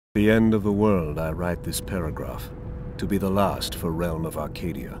The end of the world, I write this paragraph, to be the last for Realm of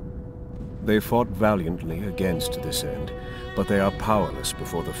Arcadia. They fought valiantly against this end, but they are powerless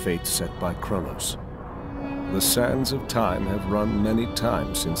before the fate set by Kronos. The sands of time have run many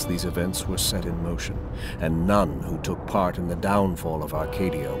times since these events were set in motion, and none who took part in the downfall of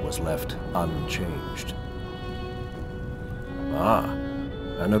Arcadia was left unchanged. Ah,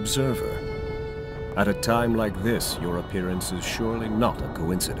 an observer. At a time like this, your appearance is surely not a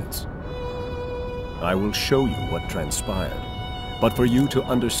coincidence. I will show you what transpired, but for you to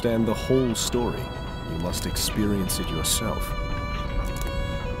understand the whole story, you must experience it yourself.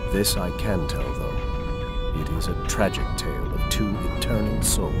 This I can tell, though. It is a tragic tale of two eternal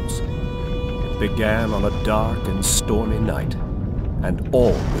souls. It began on a dark and stormy night, and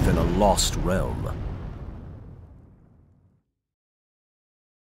all within a lost realm.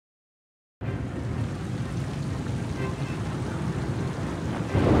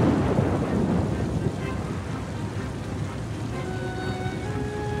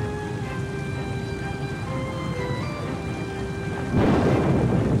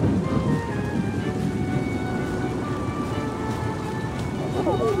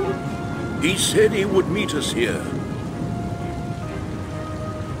 He said he would meet us here.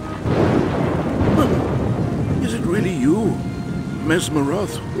 Is it really you,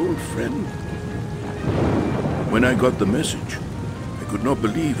 Mesmeroth, old friend? When I got the message, I could not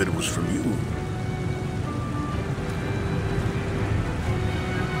believe it was from you.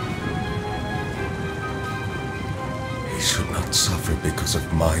 He should not suffer because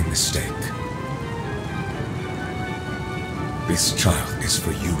of my mistake. This child is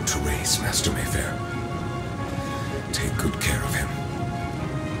for you to raise, Master Mayfair. Take good care of him.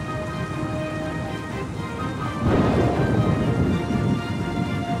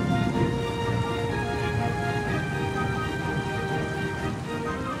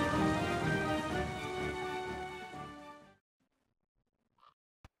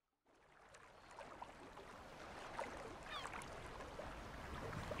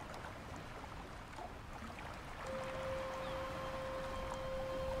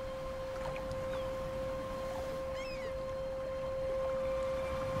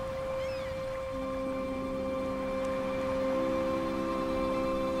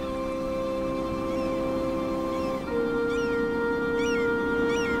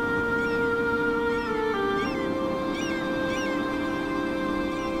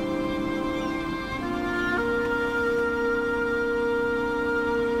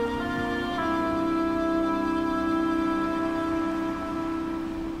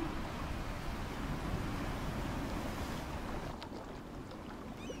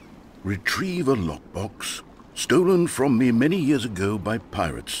 Retrieve a lockbox, stolen from me many years ago by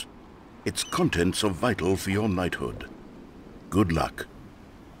pirates. Its contents are vital for your knighthood. Good luck,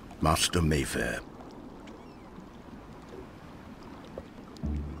 Master Mayfair.